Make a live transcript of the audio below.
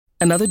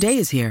Another day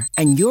is here,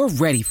 and you're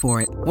ready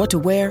for it. What to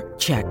wear?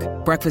 Check.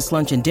 Breakfast,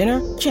 lunch, and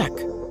dinner? Check.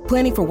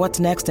 Planning for what's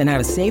next and how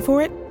to save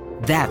for it?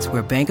 That's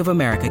where Bank of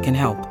America can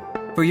help.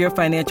 For your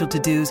financial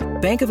to-dos,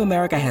 Bank of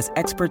America has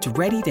experts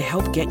ready to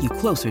help get you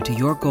closer to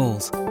your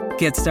goals.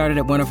 Get started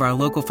at one of our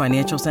local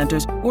financial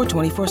centers or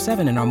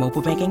 24/7 in our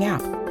mobile banking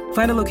app.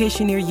 Find a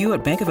location near you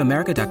at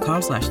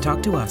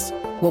bankofamerica.com/talktous.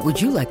 What would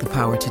you like the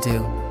power to do?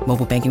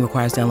 Mobile banking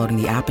requires downloading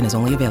the app and is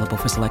only available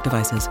for select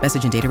devices.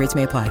 Message and data rates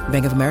may apply.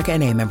 Bank of America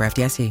N.A., member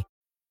FDIC.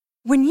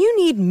 When you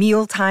need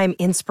mealtime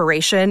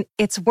inspiration,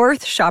 it's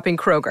worth shopping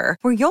Kroger,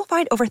 where you'll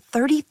find over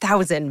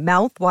 30,000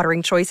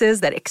 mouth-watering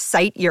choices that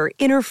excite your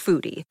inner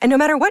foodie. And no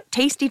matter what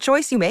tasty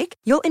choice you make,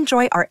 you'll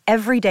enjoy our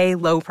everyday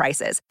low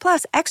prices,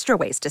 plus extra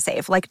ways to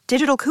save, like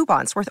digital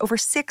coupons worth over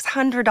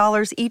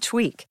 $600 each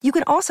week. You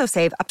can also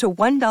save up to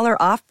 $1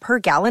 off per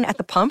gallon at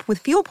the pump with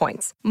fuel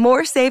points.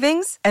 More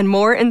savings and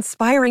more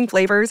inspiring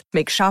flavors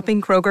make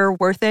shopping Kroger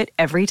worth it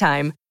every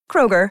time.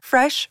 Kroger,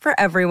 fresh for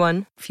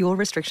everyone. Fuel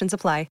restrictions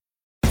apply.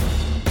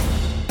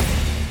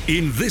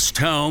 In this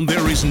town,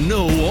 there is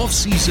no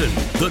off-season.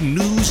 The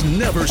news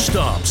never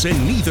stops, and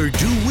neither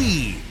do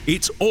we.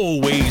 It's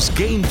always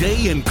game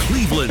day in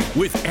Cleveland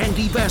with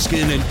Andy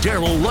Baskin and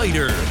Daryl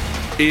Leiter.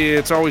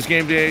 It's always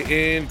game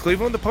day in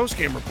Cleveland. The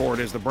post-game report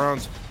as the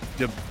Browns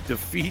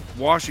defeat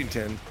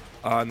Washington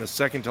in the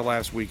second to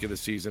last week of the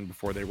season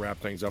before they wrap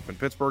things up in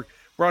Pittsburgh.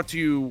 Brought to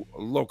you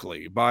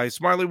locally by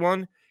Smiley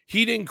One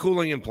Heating,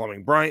 Cooling, and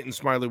Plumbing. Bryant and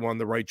Smiley One,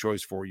 the right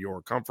choice for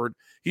your comfort.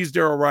 He's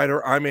Daryl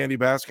Ryder. I'm Andy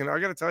Baskin. I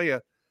got to tell you,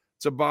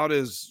 it's about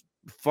as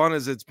fun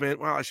as it's been.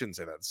 Well, I shouldn't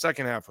say that. The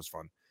second half was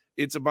fun.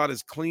 It's about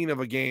as clean of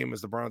a game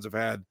as the Browns have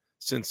had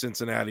since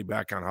Cincinnati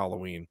back on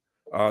Halloween,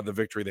 the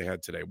victory they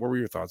had today. What were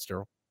your thoughts,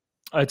 Daryl?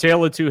 A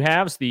tale of two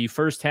halves. The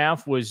first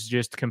half was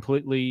just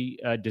completely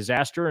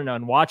disaster and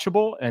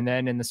unwatchable. And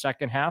then in the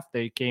second half,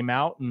 they came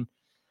out and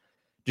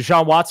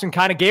Deshaun Watson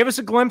kind of gave us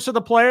a glimpse of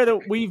the player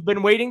that we've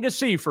been waiting to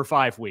see for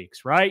 5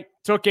 weeks, right?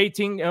 Took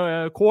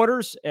 18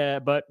 quarters,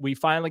 but we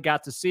finally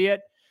got to see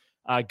it.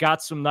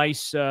 Got some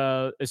nice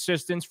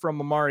assistance from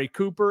Amari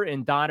Cooper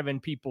and Donovan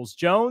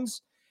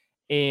Peoples-Jones.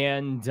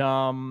 And,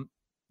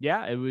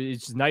 it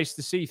was nice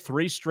to see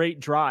 3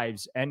 straight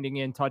drives ending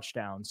in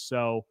touchdowns.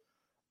 So,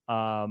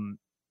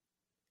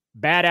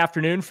 bad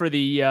afternoon for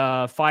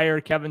the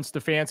fire Kevin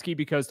Stefanski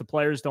because the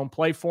players don't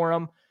play for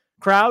him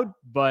crowd.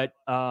 But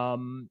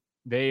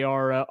they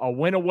are a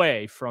win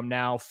away from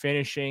now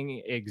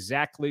finishing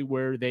exactly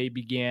where they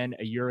began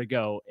a year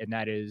ago, and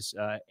that is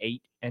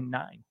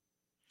 8-9.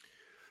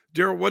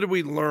 Daryl, what did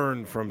we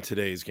learn from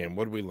today's game?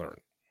 What did we learn?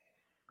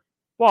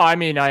 Well, I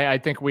mean, I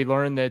think we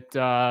learned that,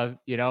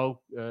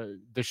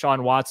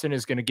 Deshaun Watson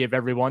is going to give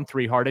everyone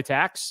 3 heart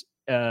attacks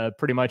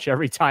pretty much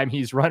every time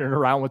he's running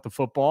around with the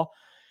football.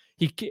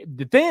 The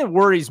thing that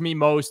worries me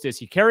most is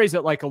he carries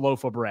it like a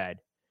loaf of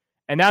bread.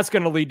 And that's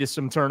going to lead to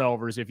some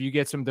turnovers if you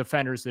get some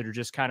defenders that are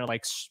just kind of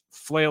like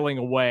flailing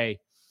away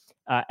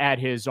at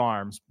his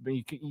arms. But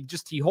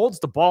he holds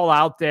the ball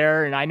out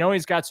there, and I know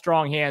he's got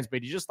strong hands,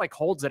 but he just like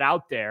holds it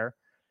out there.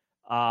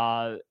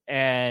 I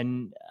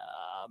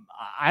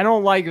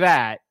don't like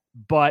that,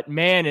 but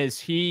man, is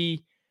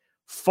he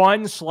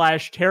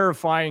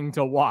fun/terrifying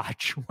to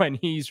watch when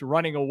he's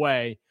running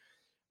away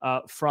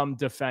from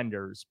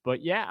defenders.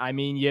 But yeah, I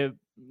mean,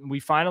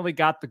 we finally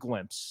got the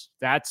glimpse.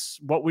 That's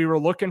what we were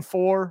looking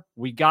for.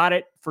 We got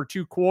it for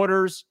 2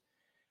 quarters.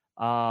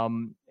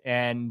 Hopefully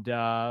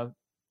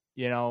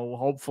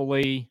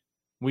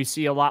we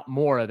see a lot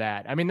more of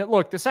that. I mean,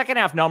 look, the second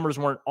half numbers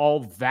weren't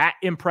all that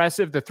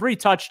impressive. The 3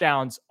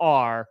 touchdowns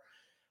are,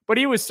 but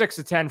he was 6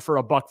 of 10 for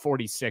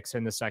 $146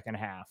 in the second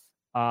half.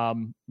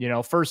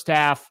 First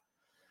half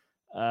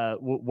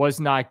was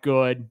not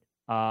good.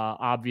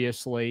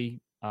 Obviously,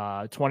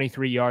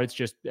 23 yards,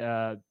 just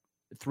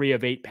 3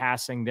 of 8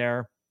 passing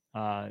there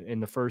in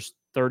the first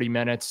 30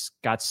 minutes.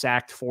 Got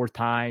sacked 4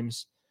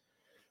 times.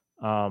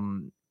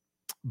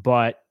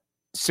 But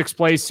 6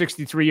 plays,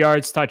 63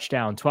 yards,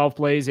 touchdown. 12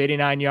 plays,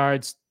 89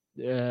 yards,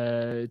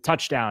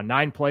 touchdown.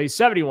 9 plays,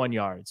 71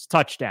 yards,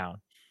 touchdown.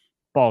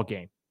 Ball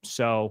game.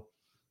 So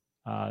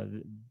I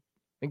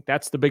think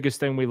that's the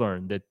biggest thing we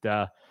learned, that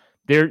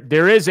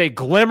there is a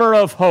glimmer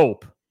of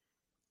hope,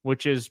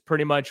 which is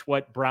pretty much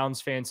what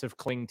Browns fans have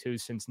clung to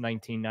since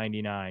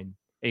 1999.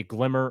 A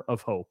glimmer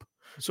of hope.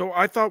 So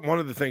I thought one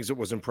of the things that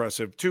was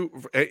impressive too,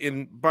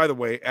 by the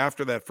way,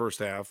 after that first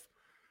half,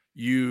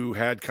 you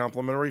had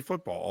complimentary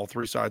football. All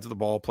 3 sides of the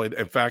ball played.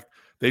 In fact,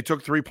 they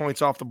took 3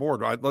 points off the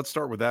board. Let's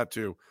start with that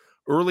too.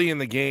 Early in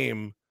the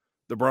game,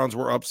 the Browns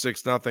were up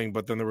 6-0,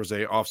 but then there was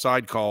a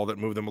offside call that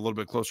moved them a little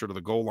bit closer to the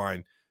goal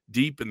line,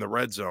 deep in the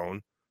red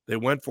zone. They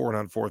went for it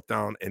on 4th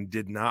down and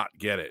did not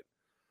get it.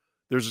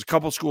 There's a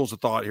couple schools of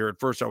thought here.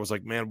 At first, I was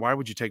like, man, why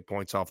would you take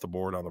points off the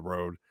board on the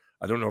road?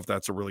 I don't know if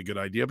that's a really good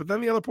idea. But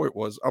then the other point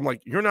was, I'm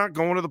like, you're not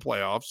going to the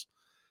playoffs.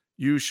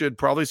 You should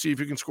probably see if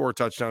you can score a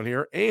touchdown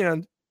here.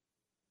 And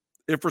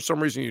if for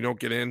some reason you don't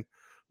get in,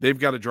 they've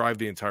got to drive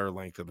the entire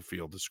length of the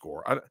field to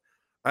score.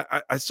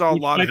 I saw a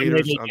lot of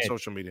haters on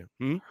social media.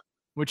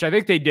 which I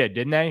think they did,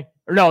 didn't they?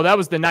 Or no, that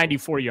was the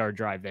 94-yard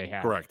drive they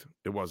had. Correct.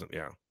 It wasn't.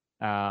 Yeah.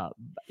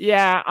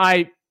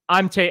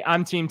 I'm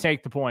team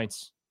take the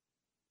points.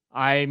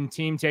 I'm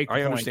team take the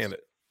points. I understand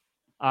it.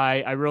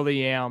 I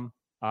really am.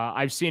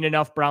 I've seen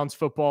enough Browns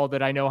football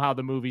that I know how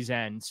the movies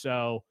end.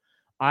 So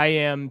I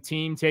am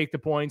team take the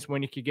points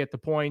when you could get the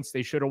points.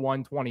 They should have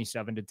won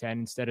 27-10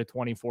 instead of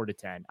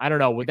 24-10. I don't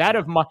know. Would that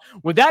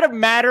have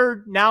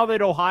mattered now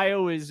that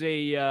Ohio is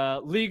a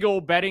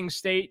legal betting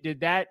state?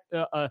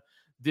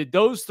 Did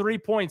those 3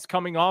 points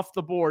coming off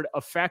the board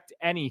affect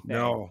anything?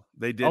 No,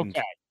 they didn't.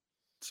 Okay.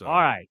 So. All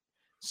right.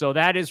 So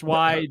that is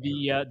why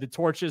the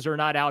torches are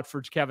not out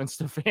for Kevin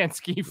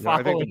Stefanski.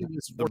 I think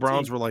the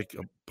Browns were like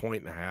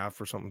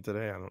 1.5 or something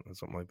today. I don't know,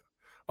 something like that.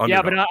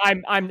 Underdog. Yeah,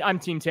 but I'm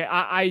team take.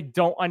 I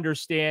don't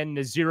understand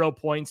the 0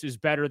 points is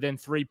better than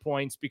 3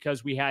 points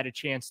because we had a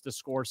chance to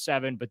score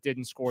 7 but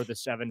didn't score the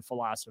 7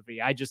 philosophy.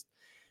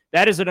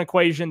 That is an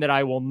equation that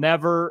I will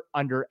never,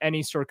 under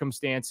any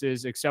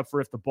circumstances, except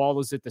for if the ball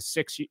is at the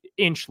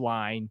 6-inch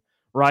line,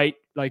 right?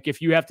 Like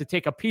if you have to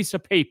take a piece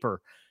of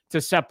paper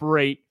to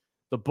separate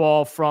the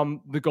ball from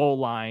the goal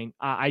line.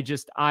 I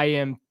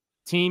am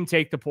team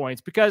take the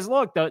points because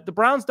look, the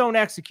Browns don't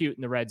execute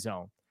in the red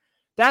zone.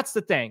 That's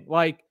the thing.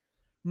 Like,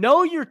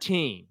 know your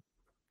team.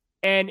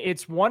 And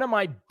it's one of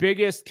my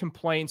biggest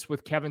complaints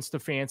with Kevin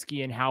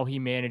Stefanski and how he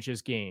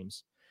manages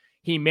games.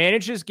 He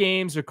manages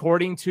games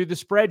according to the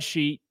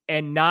spreadsheet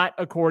and not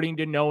according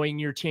to knowing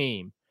your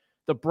team.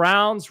 The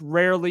Browns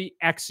rarely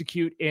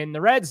execute in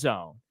the red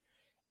zone.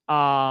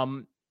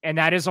 And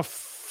that is a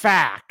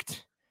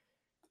fact.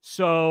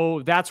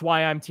 So that's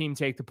why I'm team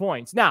take the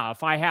points. Now,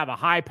 if I have a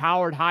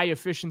high-powered,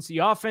 high-efficiency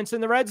offense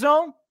in the red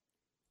zone,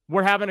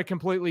 we're having a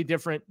completely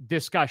different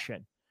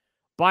discussion.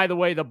 By the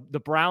way, the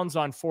Browns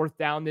on 4th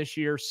down this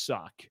year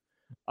suck.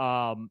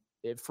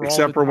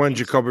 Except for when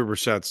Jacoby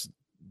Brissett's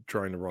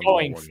trying to run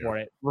going for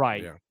it,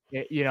 right?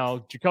 Yeah.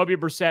 Jacoby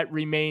Brissett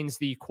remains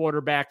the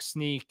quarterback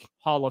sneak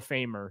Hall of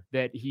Famer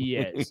that he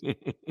is.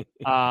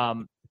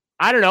 I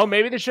don't know.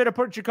 Maybe they should have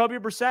put Jacoby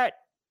Brissett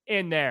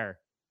in there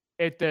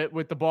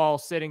with the ball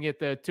sitting at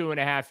the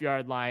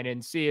 2.5-yard line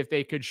and see if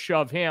they could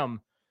shove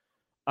him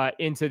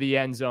into the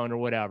end zone or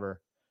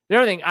whatever. The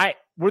other thing,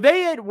 were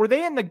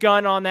they in the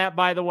gun on that,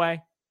 by the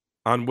way?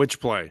 On which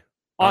play?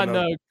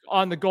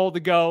 On the goal to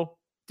go.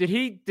 Did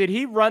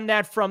he run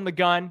that from the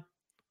gun?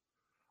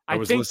 I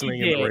was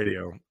listening in the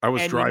radio. I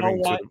was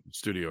driving to the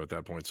studio at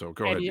that point. So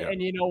go ahead. Yeah.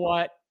 And you know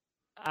what?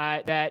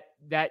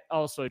 That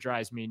also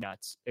drives me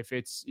nuts. If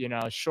it's,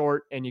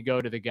 short and you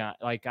go to the gun,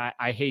 like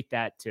I hate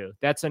that too.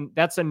 That's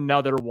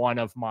another one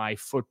of my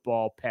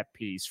football pet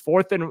peeves.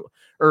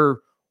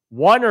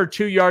 1 or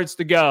 2 yards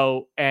to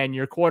go and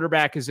your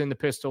quarterback is in the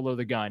pistol or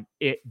the gun.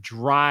 It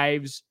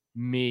drives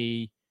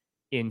me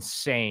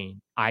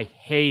insane. I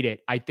hate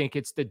it. I think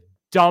it's the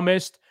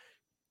dumbest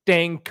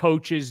thing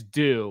coaches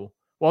do.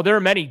 Well, there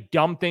are many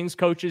dumb things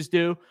coaches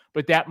do,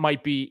 but that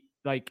might be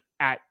like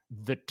at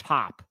the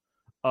top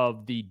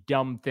of the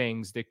dumb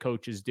things that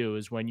coaches do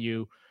is when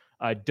you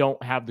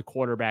don't have the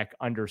quarterback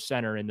under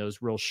center in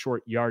those real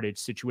short yardage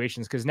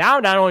situations. Because now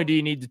not only do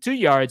you need the 2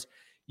 yards,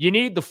 you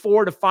need the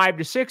 4 to 5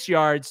 to 6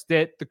 yards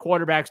that the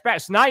quarterback's back.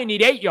 So now you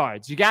need 8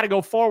 yards. You got to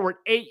go forward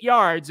 8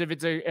 yards if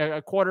it's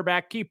a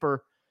quarterback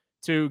keeper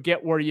to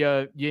get where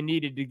you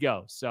needed to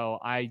go. So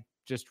I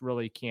just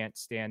really can't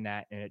stand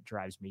that, and it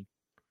drives me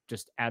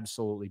just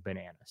absolutely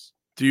bananas.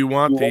 Do you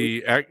want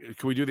can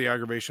we do the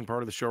aggravation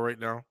part of the show right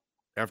now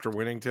after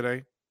winning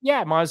today?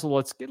 Yeah, might as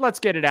well. Let's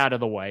get it out of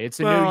the way. It's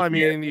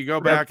you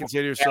go back and say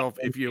to yourself,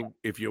 if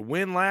you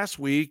win last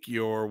week,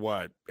 you're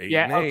what?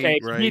 8-8, okay.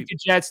 Right? Beat the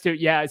Jets too.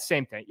 Yeah,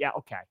 same thing. Yeah,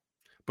 okay.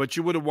 But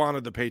you would have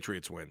wanted the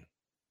Patriots win.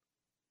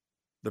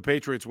 The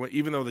Patriots win,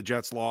 even though the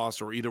Jets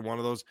lost or either one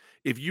of those.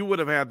 If you would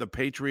have had the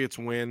Patriots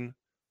win,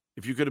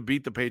 if you could have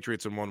beat the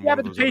Patriots and won,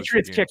 but the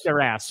Patriots kicked their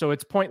ass, so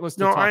it's pointless.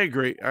 No, I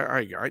agree.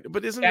 I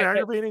but isn't it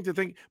aggravating to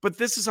think? But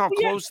this is how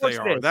close they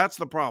are. That's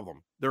the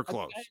problem. They're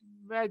close.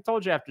 I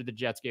told you after the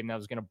Jets game that I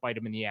was going to bite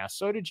them in the ass.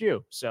 So did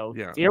you. So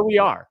here we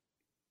are.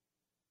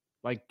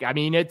 Like, I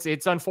mean,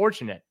 it's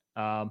unfortunate.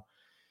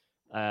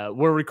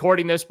 We're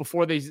recording this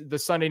before the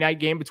Sunday night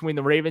game between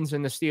the Ravens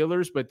and the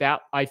Steelers, but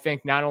that I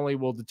think not only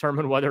will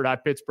determine whether or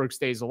not Pittsburgh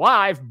stays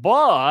alive,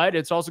 but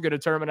it's also going to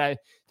determine, I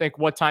think,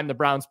 what time the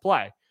Browns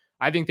play.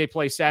 I think they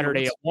play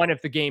Saturday at 1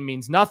 if the game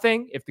means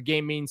nothing. If the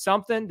game means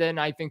something, then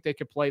I think they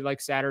could play like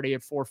Saturday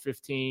at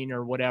 4:15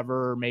 or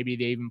whatever. Or maybe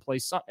they even play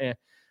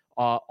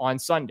on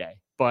Sunday.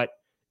 But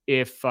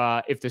if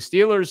the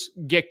Steelers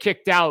get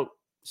kicked out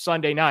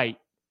Sunday night,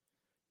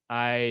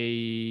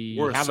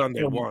 we're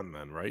Sunday 1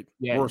 then, right?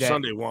 Yeah, we're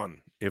Sunday 1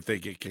 if they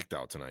get kicked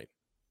out tonight.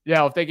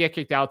 Yeah, if they get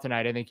kicked out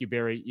tonight, I think you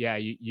bury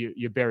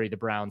the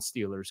Browns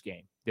Steelers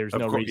game. There's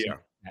no reason.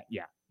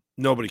 Yeah.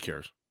 Nobody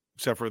cares.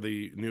 Except for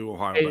the new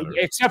Ohio letters.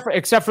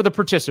 Except for the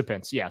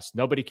participants. Yes,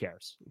 nobody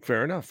cares.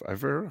 Fair enough. I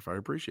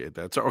appreciate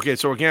that. So, okay.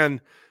 So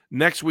again,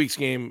 next week's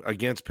game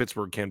against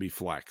Pittsburgh can be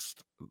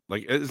flexed.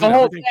 Like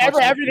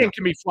everything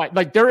can be flexed.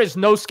 Like there is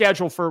no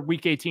schedule for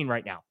Week 18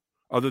 right now,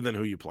 other than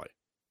who you play.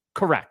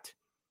 Correct.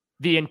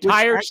 The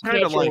entire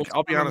kind of like, schedule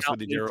I'll be honest coming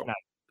with out you, late Daryl. tonight.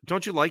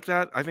 Don't you like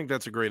that? I think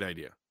that's a great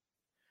idea.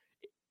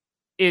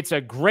 It's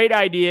a great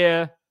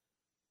idea,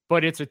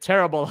 but it's a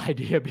terrible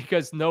idea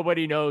because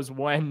nobody knows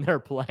when they're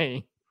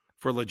playing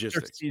For their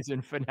logistics.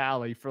 season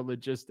finale for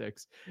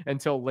logistics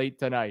until late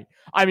tonight.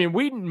 I mean,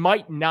 we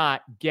might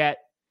not get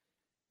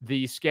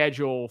the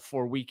schedule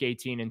for week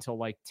 18 until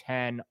like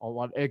 10,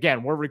 11.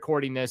 Again, we're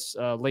recording this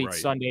late Right.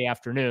 Sunday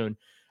afternoon.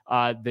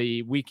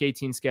 The week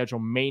 18 schedule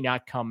may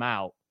not come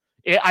out.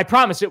 I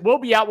promise it will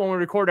be out when we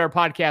record our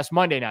podcast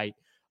Monday night,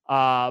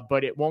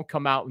 but it won't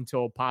come out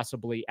until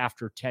possibly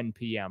after 10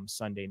 p.m.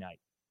 Sunday night.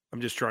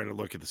 I'm just trying to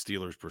look at the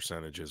Steelers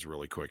percentages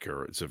really quick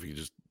here. So if you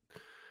could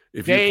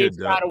They've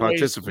got a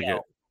ways to participate.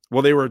 go.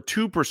 Well, they were a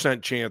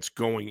 2% chance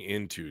going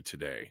into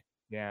today.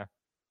 Yeah.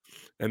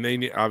 And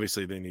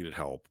obviously they needed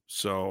help.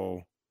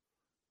 So,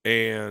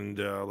 and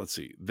let's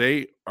see,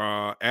 they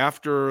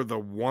after the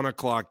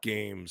 1:00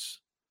 games,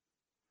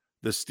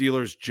 the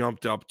Steelers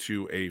jumped up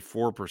to a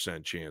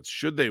 4% chance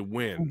should they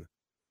win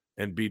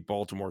and beat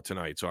Baltimore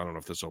tonight. So I don't know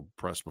if this will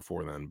press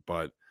before then,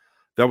 but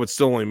that would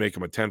still only make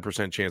them a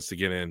 10% chance to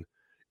get in.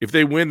 If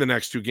they win the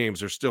next 2 games,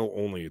 there's still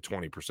only a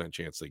 20%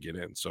 chance they get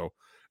in. So,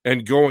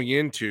 and going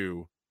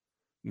into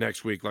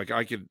next week, like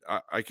I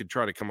could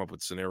try to come up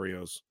with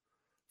scenarios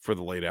for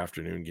the late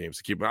afternoon games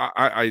to keep.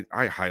 I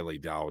highly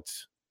doubt.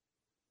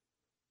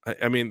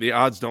 I mean, the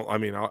odds don't. I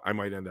mean, I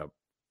might end up.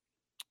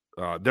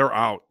 They're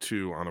out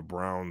too on a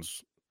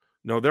Browns.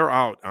 No, they're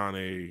out on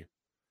a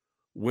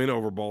win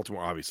over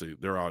Baltimore. Obviously,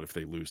 they're out if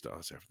they lose to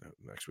us after that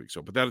next week.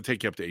 So, but that'll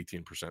take you up to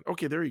 18%.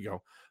 Okay, there you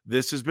go.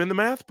 This has been the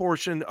math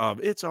portion of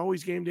It's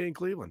Always Game Day in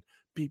Cleveland.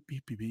 Beep,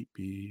 beep, beep, beep,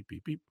 beep,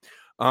 beep, beep.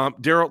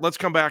 Daryl, let's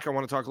come back. I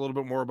want to talk a little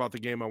bit more about the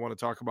game. I want to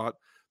talk about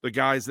the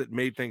guys that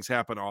made things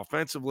happen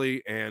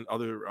offensively and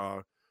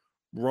other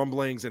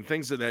rumblings and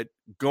things that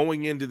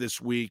going into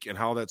this week and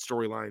how that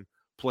storyline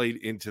played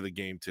into the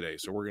game today.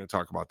 So we're going to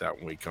talk about that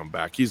when we come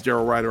back. He's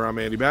Daryl Ryder. I'm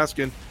Andy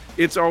Baskin.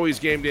 It's Always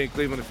Game Day in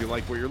Cleveland. If you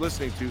like what you're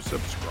listening to,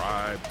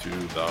 subscribe to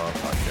the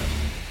podcast.